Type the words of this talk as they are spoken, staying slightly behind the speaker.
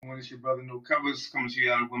It's your brother No Covers coming to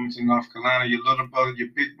you out of Wilmington, North Carolina. Your little brother, your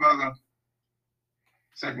big brother,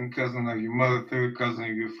 second cousin of your mother, third cousin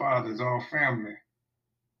of your father. It's all family.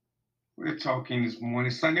 We're talking this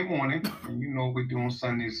morning, Sunday morning, and you know what we do on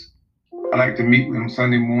Sundays. I like to meet with them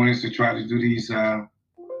Sunday mornings to try to do these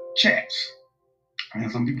chats.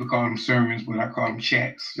 And some people call them sermons, but I call them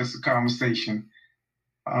chats. Just a conversation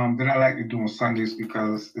that I like to do on Sundays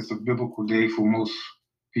because it's a biblical day for most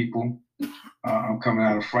people. I'm coming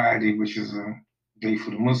out of Friday, which is a day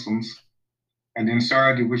for the Muslims, and then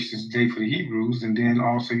Saturday, which is a day for the Hebrews, and then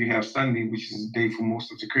also you have Sunday, which is a day for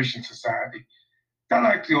most of the Christian society. I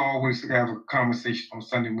like to always have a conversation on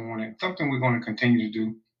Sunday morning, something we're going to continue to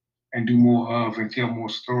do and do more of and tell more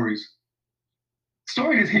stories. The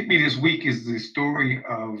story that hit me this week is the story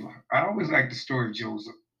of, I always like the story of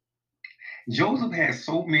Joseph. Joseph has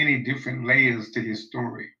so many different layers to his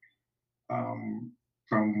story.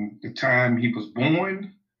 From the time he was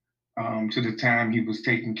born to the time he was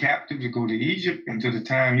taken captive to go to Egypt, and to the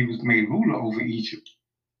time he was made ruler over Egypt,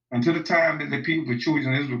 and to the time that the people, the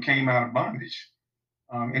children of Israel, came out of bondage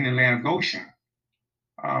in the land of Goshen.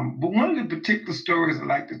 But one of the particular stories I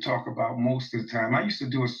like to talk about most of the time, I used to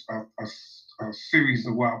do a series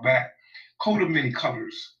a while back, Coat of Many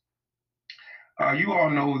Colors. You all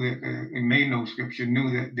know that, it may know scripture,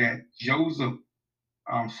 knew that Joseph's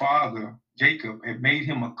father, Jacob, had made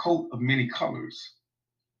him a coat of many colors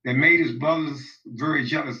that made his brothers very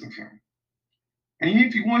jealous of him. And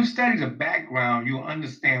if you want to study the background, you'll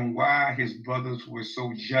understand why his brothers were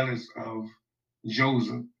so jealous of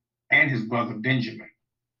Joseph and his brother Benjamin.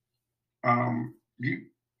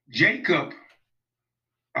 Jacob,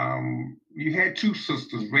 you had two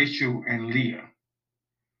sisters, Rachel and Leah.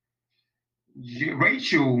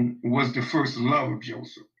 Rachel was the first love of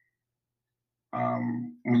Joseph.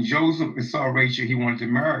 When Joseph saw Rachel, he wanted to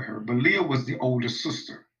marry her, but Leah was the older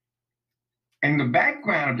sister. And the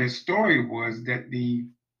background of that story was that the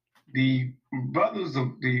brothers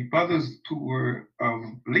who were of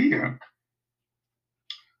Leah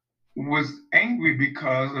was angry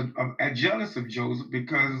because jealous of Joseph,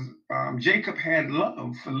 because Jacob had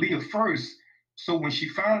love for Leah first. So when she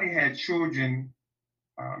finally had children,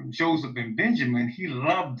 Joseph and Benjamin, he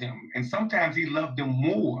loved them, and sometimes he loved them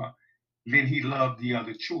more than he loved the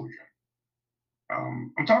other children.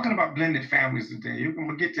 I'm talking about blended families today.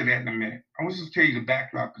 We'll get to that in a minute. I want to tell you the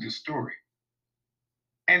backdrop of this story.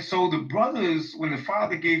 And so the brothers, when the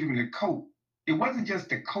father gave him the coat, it wasn't just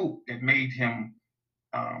the coat that made him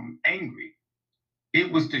angry.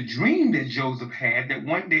 It was the dream that Joseph had that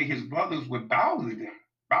one day his brothers would bow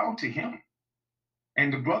to him.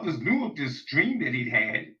 And the brothers knew of this dream that he'd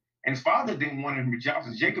had, and his father didn't want him to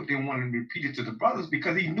jealous. Jacob didn't want him to repeat it to the brothers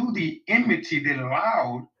because he knew the enmity that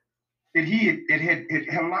he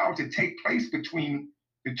had allowed to take place between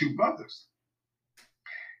the two brothers.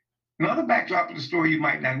 Another backdrop of the story you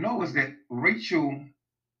might not know is that Rachel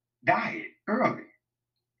died early.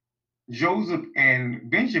 Joseph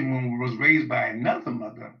and Benjamin was raised by another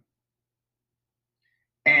mother.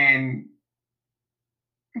 And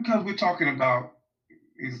because we're talking about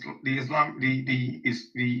the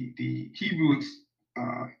Hebrew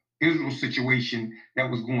Israel situation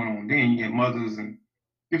that was going on then, you had mothers and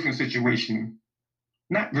different situation,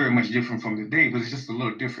 not very much different from today, but it's just a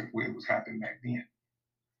little different where it was happening back then.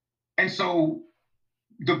 And so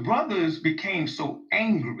the brothers became so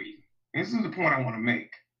angry. This is the point I want to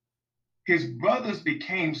make. His brothers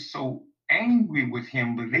became so angry with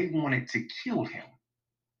him, but they wanted to kill him.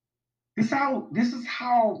 This is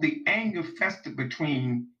how the anger festered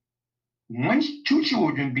between two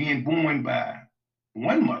children being born by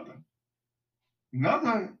one mother,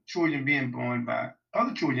 other children being born by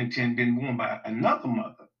another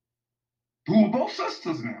mother, who were both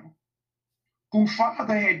sisters now, whose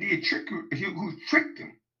father who tricked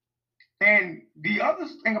him. And the other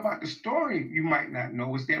thing about the story you might not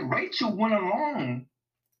know is that Rachel went along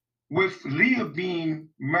with Leah being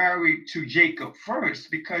married to Jacob first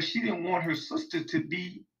because she didn't want her sister to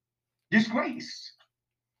be disgraced.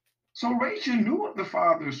 So Rachel knew of the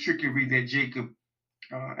father's trickery that Jacob,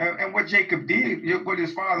 and what Jacob did, what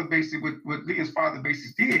Leah's father basically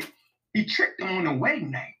did, he tricked him on the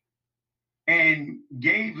wedding night and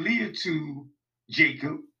gave Leah to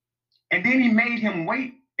Jacob, and then he made him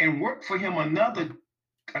wait and work for him another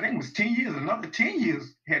 10 years, another 10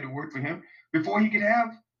 years he had to work for him before he could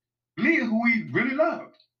have Leah, who he really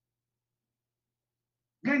loved.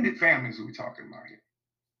 Blended families we're talking about here.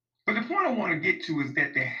 But the point I want to get to is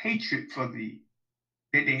that the hatred that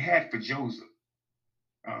they had for Joseph.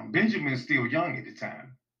 Benjamin is still young at the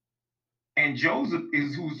time. And Joseph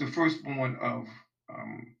who's the firstborn of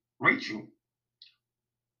Rachel.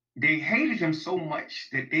 they hated him so much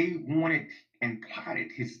that they wanted and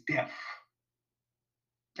plotted his death.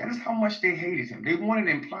 That is how much they hated him. They wanted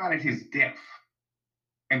and plotted his death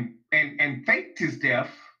and faked his death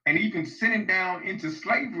and even sent him down into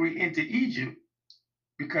slavery into Egypt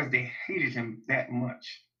because they hated him that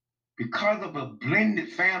much. Because of a blended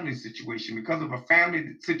family situation, because of a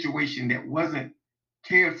family situation that wasn't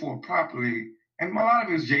cared for properly, and a lot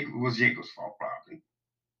of it was Jacob's fault, probably,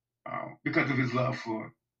 because of his love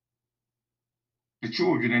for the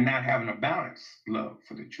children and not having a balanced love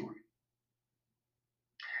for the children.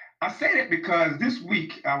 I say that because this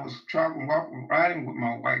week I was traveling, walking, riding with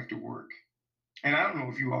my wife to work, and I don't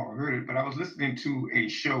know if you all heard it, but I was listening to a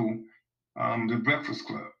show, The Breakfast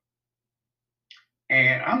Club.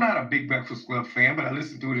 And I'm not a big Breakfast Club fan, but I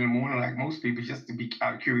listen to it in the morning like most people just to be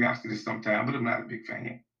out of curiosity sometimes, but I'm not a big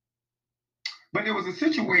fan. But there was a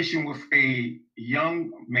situation with a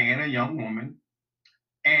young man, a young woman,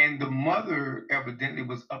 and the mother evidently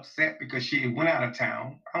was upset because she went out of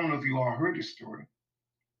town. I don't know if you all heard this story.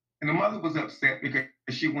 And the mother was upset because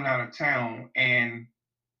she went out of town and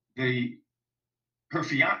the her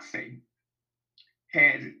fiance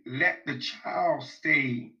had let the child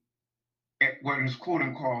stay at what is quote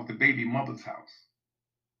unquote the baby mother's house.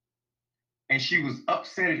 And she was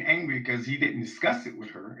upset and angry because he didn't discuss it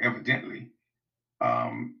with her, evidently.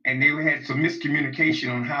 And they had some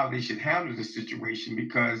miscommunication on how they should handle the situation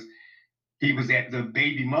because he was at the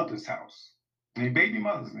baby mother's house. And the baby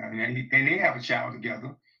mother's now, and they have a child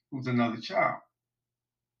together who's another child.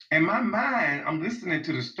 In my mind, I'm listening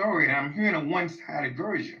to the story and I'm hearing a one-sided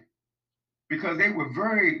version because they were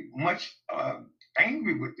very much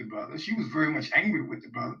angry with the brother. She was very much angry with the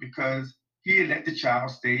brother because he had let the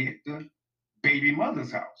child stay at the baby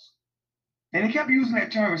mother's house. And he kept using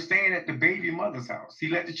that term, staying at the baby mother's house. He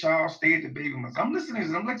let the child stay at the baby mother's house. I'm listening to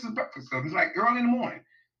this, I'm listening to Breakfast Club. It's like early in the morning.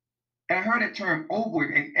 And I heard that term over,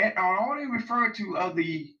 and I already referred to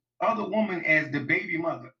the other woman as the baby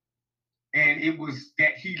mother. And it was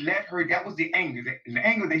that he let her, that was the anger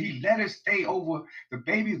that he let her stay over the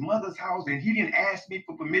baby's mother's house and he didn't ask me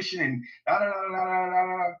for permission and da da da da da da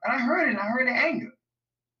da. And I heard it and I heard the anger.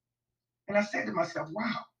 And I said to myself,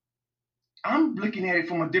 wow, I'm looking at it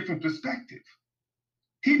from a different perspective.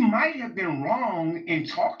 He might have been wrong in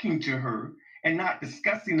talking to her and not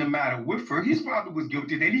discussing the matter with her. He probably was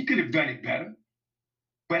guilty that he could have done it better.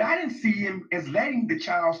 But I didn't see him as letting the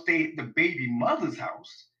child stay at the baby mother's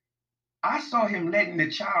house. I saw him letting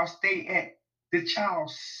the child stay at the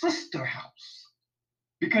child's sister house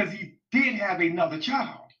because he did have another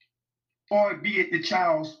child, or be it the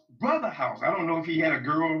child's brother house. I don't know if he had a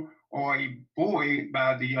girl or a boy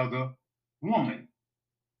by the other woman,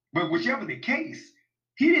 but whichever the case,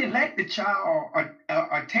 he didn't let the child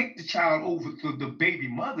or take the child over to the baby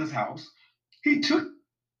mother's house. He took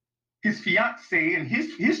his fiance and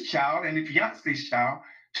his child and the fiance's child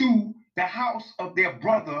to the house of their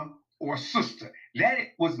brother or sister. That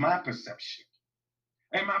was my perception.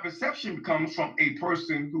 And my perception comes from a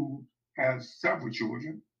person who has several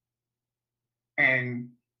children and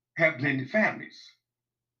have blended families.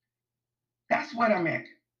 That's what I'm at.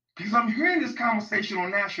 Because I'm hearing this conversation on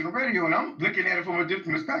national radio and I'm looking at it from a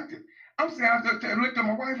different perspective. I'm saying, I looked at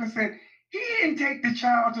my wife and said, he didn't take the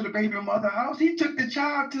child to the baby mother house. He took the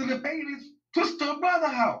child to the baby's sister brother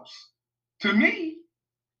house. To me,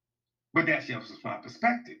 but that's just my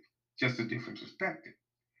perspective, just a different perspective.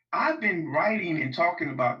 I've been writing and talking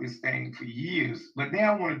about this thing for years, but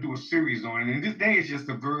now I want to do a series on it. And this day is just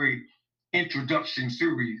a very introduction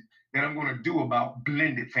series that I'm going to do about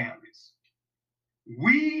blended families.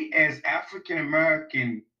 We as African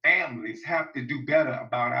American families have to do better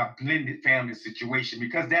about our blended family situation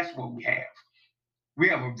because that's what we have. We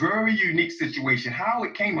have a very unique situation. How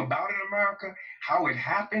it came about in America, how it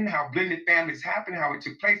happened, how blended families happened, how it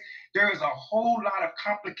took place. There is a whole lot of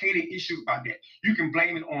complicated issues about that. You can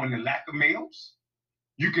blame it on the lack of males.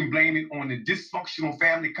 You can blame it on the dysfunctional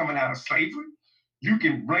family coming out of slavery. You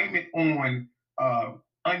can blame it on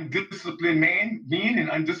undisciplined men and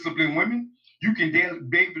undisciplined women. You can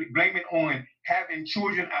blame it on having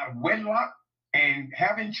children out of wedlock and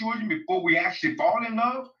having children before we actually fall in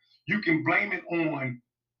love. You can blame it on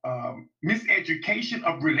miseducation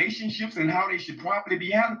of relationships and how they should properly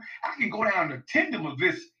be handled. I can go down the tendon of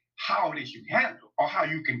this, how they should handle, or how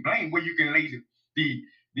you can blame, where you can lay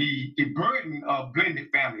the burden of blended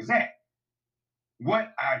families at.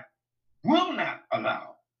 What I will not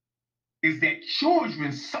allow is that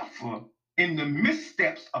children suffer in the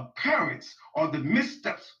missteps of parents or the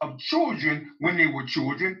missteps of children when they were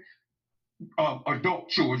children, adult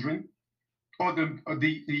children, or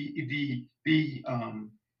the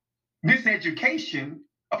miseducation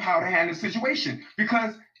of how to handle the situation.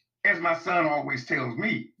 Because as my son always tells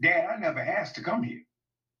me, Dad, I never asked to come here.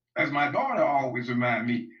 As my daughter always reminds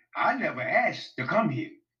me, I never asked to come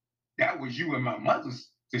here. That was you and my mother's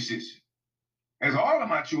decision. As all of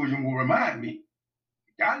my children will remind me,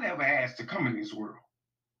 I never asked to come in this world.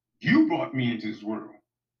 You brought me into this world,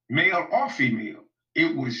 male or female.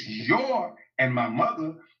 It was your and my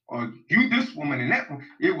mother, or you, this woman and that one.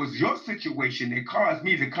 It was your situation that caused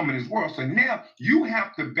me to come in this world. So now you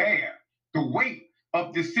have to bear the weight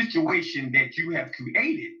of the situation that you have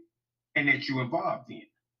created and that you involved in.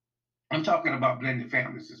 I'm talking about blended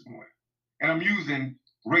families this morning. And I'm using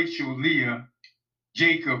Rachel, Leah,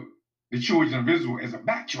 Jacob, the children of Israel as a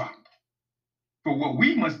backdrop for what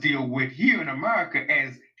we must deal with here in America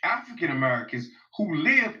as African Americans who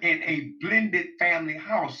live in a blended family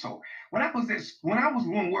household. When I was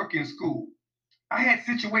doing work in school, I had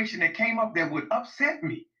situations that came up that would upset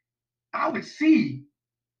me. I would see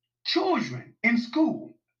children in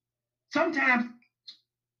school, sometimes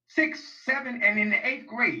 6, 7, and in the 8th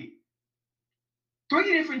grade, 3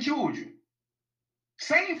 different children,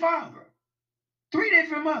 same father, 3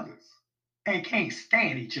 different mothers, and can't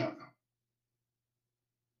stand each other.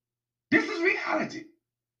 This is reality.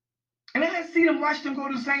 And I see them, watch them go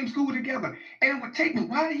to the same school together. And it would take me,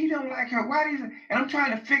 why do he don't like her? Why do he? And I'm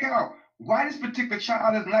trying to figure out why this particular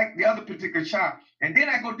child doesn't like the other particular child. And then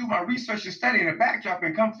I go do my research and study in the backdrop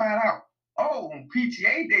and come find out, oh, on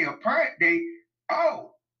PTA day or parent day,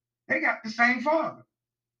 oh, they got the same father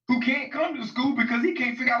who can't come to school because he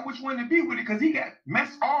can't figure out which one to be with it because he got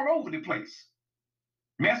mess all over the place.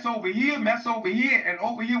 Mess over here, and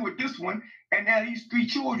over here with this one. And now these 3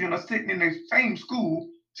 children are sitting in the same school,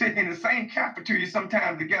 sitting in the same cafeteria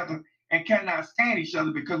sometimes together and cannot stand each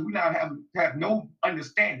other because we now have no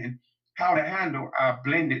understanding how to handle our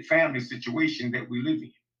blended family situation that we live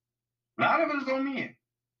in. A lot of it is on men,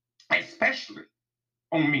 especially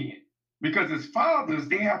on men. Because as fathers,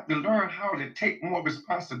 they have to learn how to take more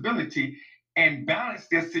responsibility and balance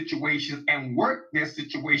their situations and work their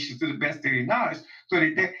situations to the best of their knowledge so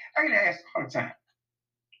that I get asked all the time.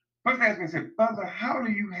 First ask me and say, brother, how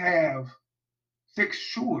do you have 6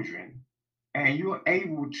 children and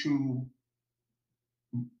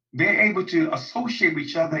they're able to associate with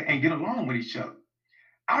each other and get along with each other?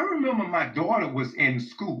 I remember my daughter was in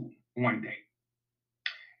school one day.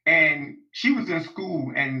 And she was in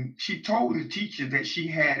school and she told the teacher that she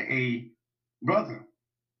had a brother.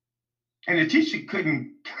 And the teacher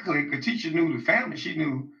couldn't calculate. The teacher knew the family. She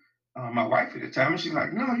knew my wife at the time. And she's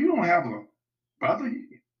like, no, you don't have a brother.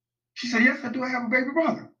 She said, yes, I do. I have a baby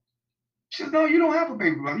brother. She said, no, you don't have a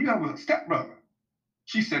baby brother. You have a stepbrother.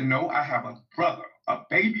 She said, no, I have a brother, a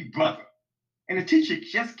baby brother. And the teacher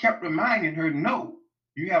just kept reminding her, no,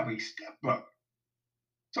 you have a stepbrother.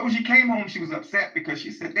 So when she came home, she was upset because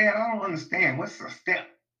she said, Dad, I don't understand. What's a step?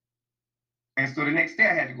 And so the next day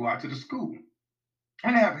I had to go out to the school.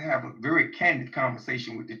 And I have to have a very candid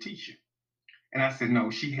conversation with the teacher. And I said, no,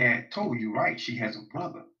 she had told you right. She has a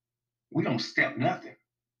brother. We don't step nothing.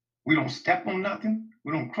 We don't step on nothing.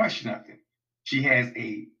 We don't crush nothing. She has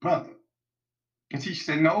a brother. And teacher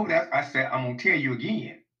said, no, I said, I'm going to tell you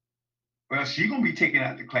again. Well, she's going to be taken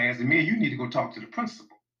out of the class and me and you need to go talk to the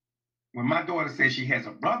principal. When my daughter says she has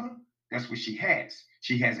a brother, that's what she has.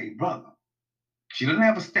 She has a brother. She doesn't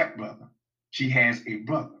have a stepbrother. She has a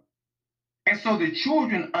brother. And so the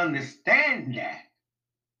children understand that.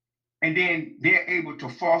 And then they're able to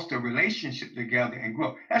foster a relationship together and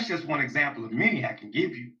grow. That's just one example of many I can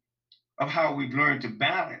give you of how we've learned to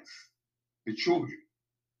balance the children.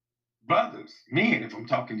 Brothers, men, if I'm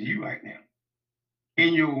talking to you right now,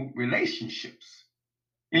 in your relationships.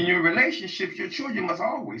 In your relationships, your children must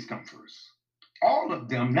always come first. All of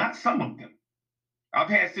them, not some of them. I've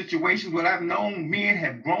had situations where I've known men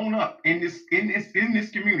have grown up in this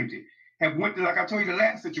community, have went to, like I told you the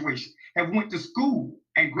last situation, have went to school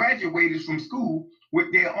and graduated from school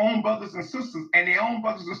with their own brothers and sisters, and their own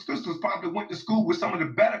brothers and sisters probably went to school with some of the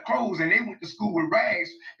better clothes, and they went to school with rags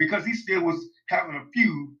because he still was having a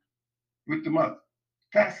feud with the mother.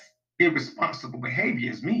 That's irresponsible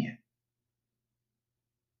behavior as men.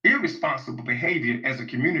 Irresponsible behavior as a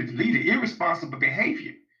community leader, irresponsible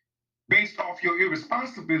behavior based off your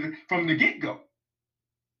irresponsibility from the get-go.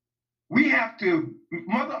 We have to,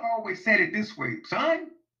 mother always said it this way, son,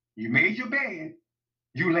 you made your bed,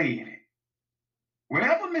 you lay in it.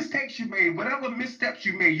 Whatever mistakes you made, whatever missteps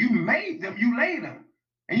you made them, you lay them.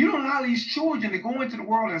 And you don't allow these children to go into the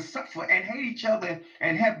world and suffer and hate each other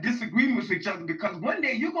and have disagreements with each other because one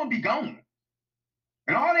day you're going to be gone.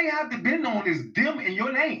 And all they have to depend on is them and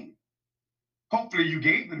your name. Hopefully you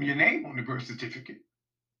gave them your name on the birth certificate.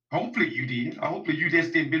 Hopefully you did. Hopefully you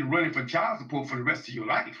just didn't been running for child support for the rest of your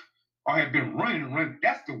life. Or have been running and running.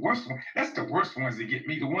 That's the worst one. That's the worst ones that get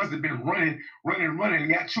me. The ones that been running, running, running,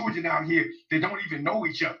 and got children out here that don't even know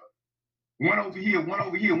each other. One over here, one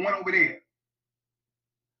over here, one over there.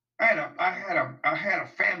 I had a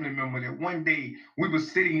family member that one day we were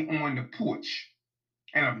sitting on the porch,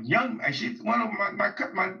 and a young and she's one of my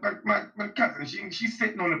cousin. She's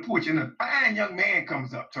sitting on the porch, and a fine young man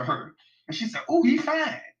comes up to her, and she said, "Oh, he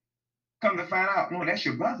fine." Come to find out, no, that's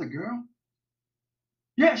your brother, girl.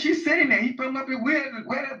 Yeah, she's sitting there. He come up and where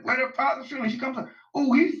the father's feeling. She comes up.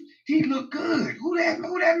 Oh, he look good. Who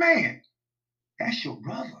that man? That's your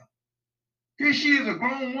brother. Here she is, a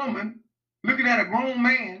grown woman, looking at a grown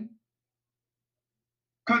man,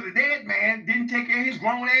 because the dead man didn't take care of his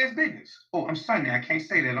grown ass business. Oh, I'm sorry, I can't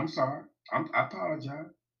say that. I'm sorry. I apologize.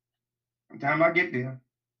 By the time I get there.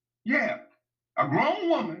 Yeah, a grown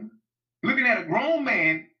woman looking at a grown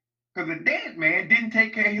man because the dead man didn't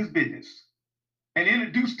take care of his business and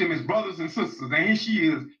introduced them as brothers and sisters. And here she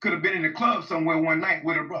is, could have been in the club somewhere one night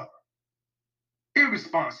with her brother.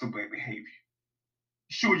 Irresponsible behavior.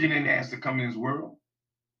 Children didn't ask to come in this world.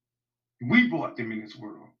 We brought them in this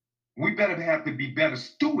world. We better have to be better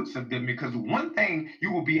stewards of them, because one thing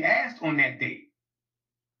you will be asked on that day,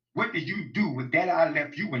 what did you do with that I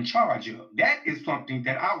left you in charge of? That is something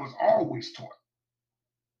that I was always taught.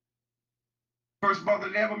 First brother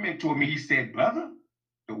that ever mentored me, he said, brother,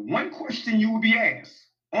 the one question you will be asked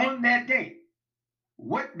on that day,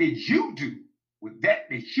 what did you do with that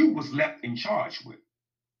you was left in charge with?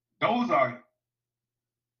 Those are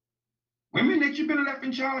women that you've been left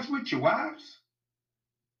in charge with, your wives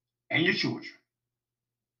and your children.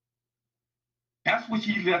 That's what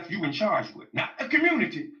he left you in charge with, not a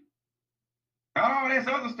community, not all that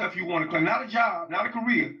other stuff you want to claim, not a job, not a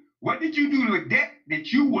career. What did you do with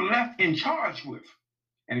that you were left in charge with?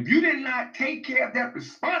 And if you did not take care of that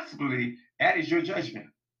responsibly, that is your judgment.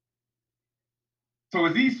 So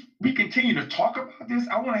as we continue to talk about this,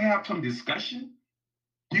 I want to have some discussion.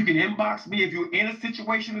 You can inbox me if you're in a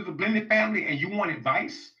situation as a blended family and you want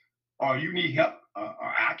advice or you need help.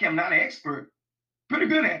 I'm not an expert, pretty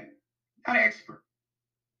good at it, not an expert.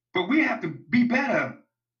 But we have to be better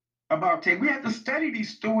about we have to study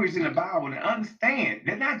these stories in the Bible and understand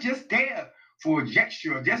they're not just there for a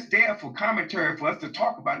gesture or just there for commentary for us to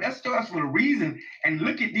talk about. That starts for a reason. And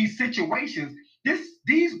look at these situations.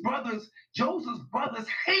 These brothers, Joseph's brothers,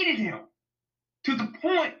 hated him to the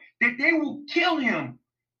point that they will kill him,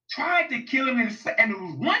 tried to kill him, and it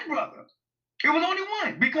was one brother. It was only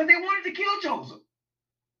one, because they wanted to kill Joseph.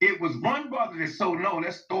 It was one brother that said, no,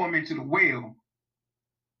 let's throw him into the well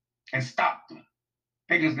and stop them.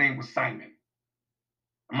 I think his name was Simon.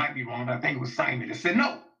 I might be wrong, but I think it was Simon. They said,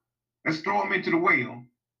 no, let's throw him into the well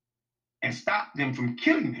and stop them from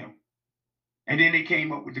killing him. And then they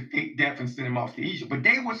came up with the fake death and sent him off to Egypt. But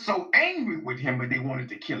they were so angry with him that they wanted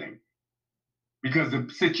to kill him, because the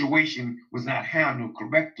situation was not handled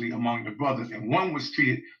correctly among the brothers. And one was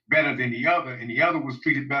treated better than the other, and the other was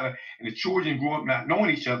treated better. And the children grew up not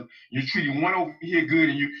knowing each other. You're treating one over here good,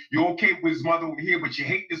 and you're okay with his mother over here, but you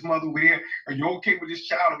hate this mother over there. And you're okay with this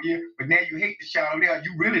child over here, but now you hate the child over there.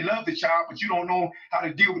 You really love the child, but you don't know how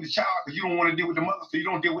to deal with the child because you don't want to deal with the mother, so you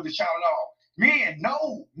don't deal with the child at all. Man,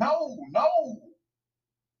 no.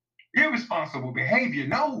 Irresponsible behavior,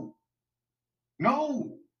 no.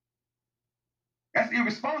 That's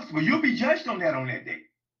irresponsible. You'll be judged on that day.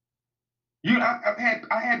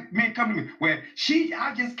 I had men come to me where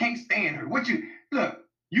I just can't stand her.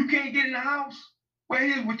 You can't get in the house? Well,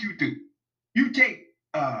 here's what you do. You take,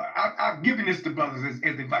 I've given this to brothers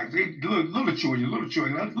as advice. Little children,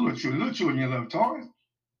 you love toys.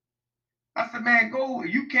 I said, man, go,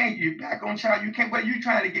 you're back on child, you can't, but you're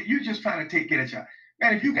just trying to take care of the child.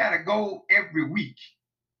 Man, if you got to go every week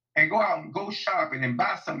and go out and go shopping and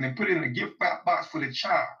buy something and put it in a gift box for the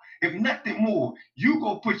child, if nothing more, you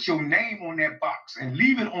go put your name on that box and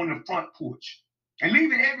leave it on the front porch. And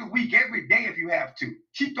leave it every week, every day if you have to.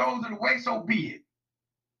 She throws it away, so be it.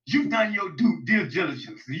 You've done your due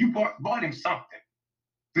diligence. You bought him something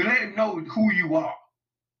to let him know who you are.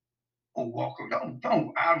 Oh, Walker, don't.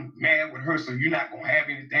 I'm mad with her, so you're not going to have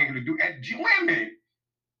anything to do. And women,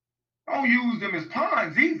 don't use them as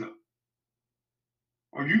pawns either.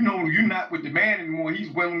 Or you're not with the man anymore.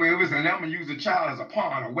 He's willing with us, and I'm going to use the child as a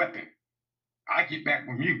pawn, a weapon. I get back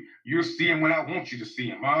from you. You'll see him when I want you to see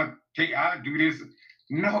him. I'll do this.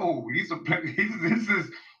 No, this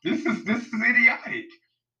is idiotic.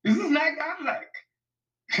 This is not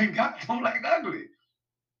godlike. God don't like ugly.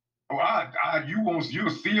 Oh, you'll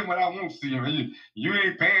see him when I won't see him. You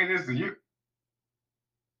ain't paying this, and you.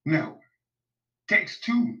 No. Takes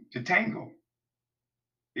two to tango.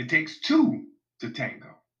 It takes two to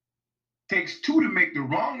tango. Takes two to make the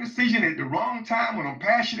wrong decision at the wrong time on a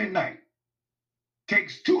passionate night.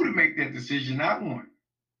 Takes two to make that decision, not one.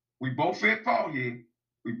 We both at fault here.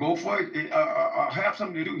 We both have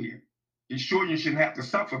something to do here. These children shouldn't have to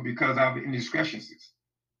suffer because of indiscretions.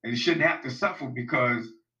 And they shouldn't have to suffer because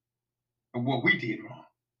of what we did wrong.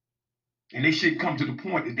 And they shouldn't come to the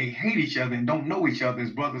point that they hate each other and don't know each other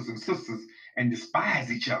as brothers and sisters and despise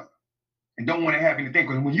each other and don't want to have anything.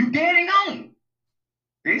 Because when you dead and gone,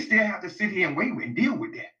 they still have to sit here and wait and deal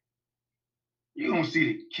with that. You don't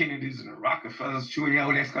see the Kennedys and the Rockefellers chewing,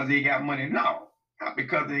 oh, that's because they got money. No, not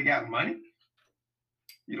because they got money.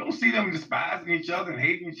 You don't see them despising each other and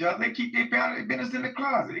hating each other. They keep their family business in the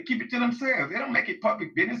closet. They keep it to themselves. They don't make it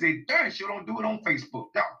public business. They darn sure don't do it on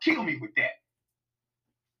Facebook. Y'all kill me with that.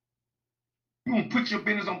 You won't put your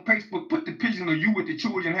business on Facebook. Put the picture of you with the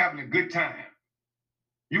children having a good time.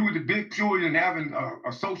 You with the big children having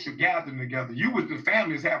a social gathering together. You with the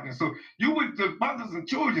families having, so you with the mothers and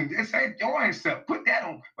children, they say enjoy yourself. Put that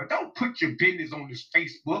on, but don't put your business on this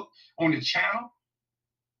Facebook, on the channel.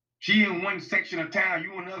 She in one section of town,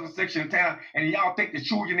 you in another section of town, and y'all think the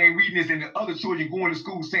children ain't reading this, and the other children going to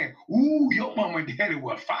school saying, ooh, your mama and daddy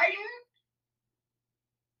were fighting?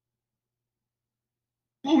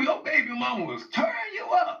 Ooh, your baby mama was tearing you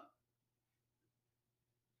up.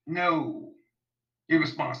 No.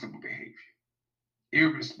 Irresponsible behavior.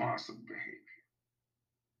 Irresponsible behavior.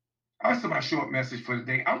 That's my short message for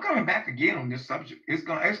today. I'm coming back again on this subject. It's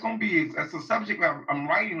a subject I'm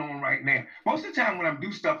writing on right now. Most of the time when I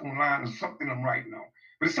do stuff online, it's something I'm writing on.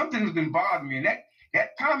 But it's something that's been bothering me. And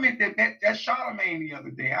that comment that Charlemagne the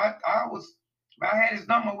other day, I had his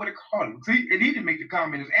number, what it called him. See, and he didn't make the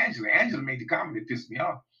comment, it was Angela. Angela made the comment that pissed me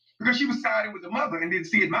off. Because she was siding with the mother and didn't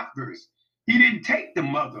see it my verse. He didn't take the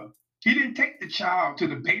mother. He didn't take the child to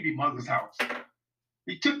the baby mother's house.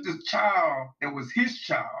 He took the child that was his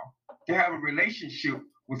child to have a relationship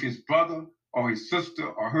with his brother or his sister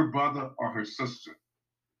or her brother or her sister.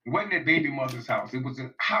 It wasn't at baby mother's house. It was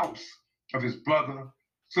a house of his brother,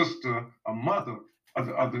 sister, or mother,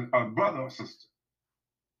 or brother or sister.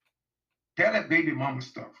 Tell that baby mama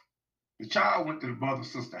stuff. The child went to the brother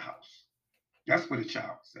sister house. That's where the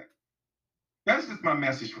child was at. That's just my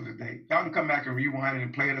message for today. Y'all can come back and rewind it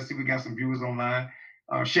and play it. Let's see if we got some viewers online.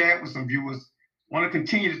 Share it with some viewers. Want to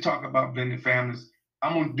continue to talk about blended families.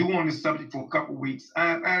 I'm going to do on this subject for a couple weeks.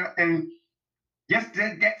 And yes,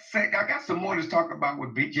 that said, I got some more to talk about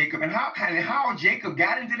with Big Jacob and how Jacob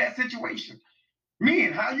got into that situation.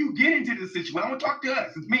 Men, how you get into the situation. I want to talk to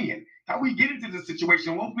us. It's men. How we get into the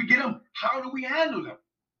situation. Once we get them, how do we handle them?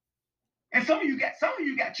 And some of you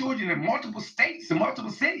got children in multiple states and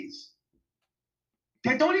multiple cities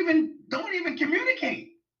that don't even communicate.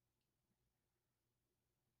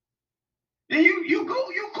 And you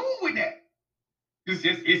cool with that.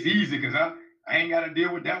 It's easy because I ain't got to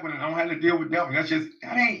deal with that one and I don't have to deal with that one.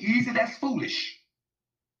 That ain't easy. That's foolish.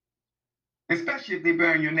 Especially if they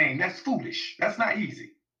bearing your name. That's foolish. That's not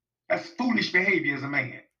easy. That's foolish behavior as a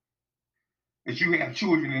man. That you have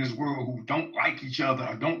children in this world who don't like each other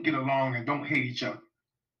or don't get along and don't hate each other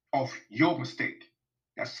off your mistake.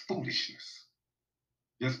 That's foolishness.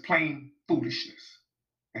 Just plain foolishness.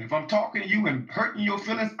 And if I'm talking to you and hurting your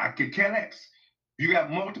feelings, I could care less. You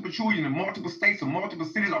have multiple children in multiple states or multiple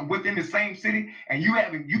cities or within the same city, and you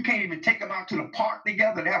can't even take them out to the park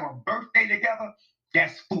together to have a birthday together.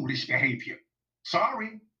 That's foolish behavior.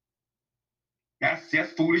 Sorry. That's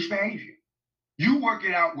just foolish behavior. You work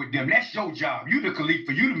it out with them. That's your job. You the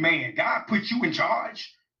Khalifa. You the man. God put you in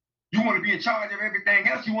charge. You want to be in charge of everything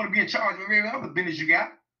else. You want to be in charge of every other business you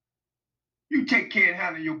got. You take care and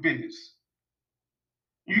handle your business.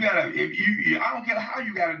 I don't care how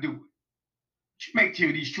you gotta do it. You make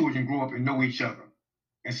sure these children grow up and know each other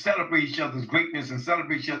and celebrate each other's greatness and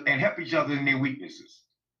celebrate each other and help each other in their weaknesses.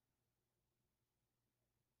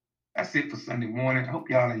 That's it for Sunday morning. I hope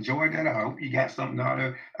y'all enjoyed that. I hope you got something out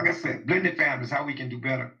of it. Like I said, blended families, how we can do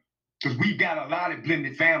better. Because we got a lot of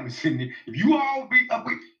blended families in there. If you all be up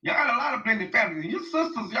with, y'all got a lot of blended families. And your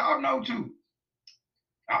sisters, y'all know too.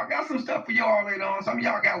 I got some stuff for y'all later on. Some of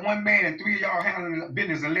y'all got one man and three of y'all handling the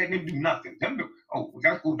business and letting him do nothing.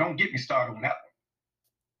 That's cool. Don't get me started on that one.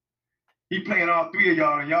 He playing all three of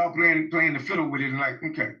y'all and y'all playing the fiddle with it and like,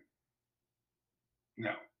 okay.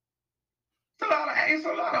 No. It's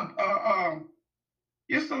a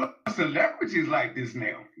lot of celebrities like this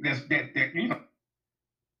now. That you know.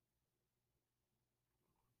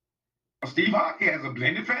 Steve Harvey has a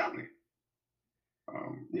blended family.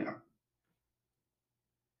 Yeah.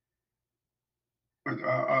 But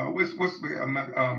what's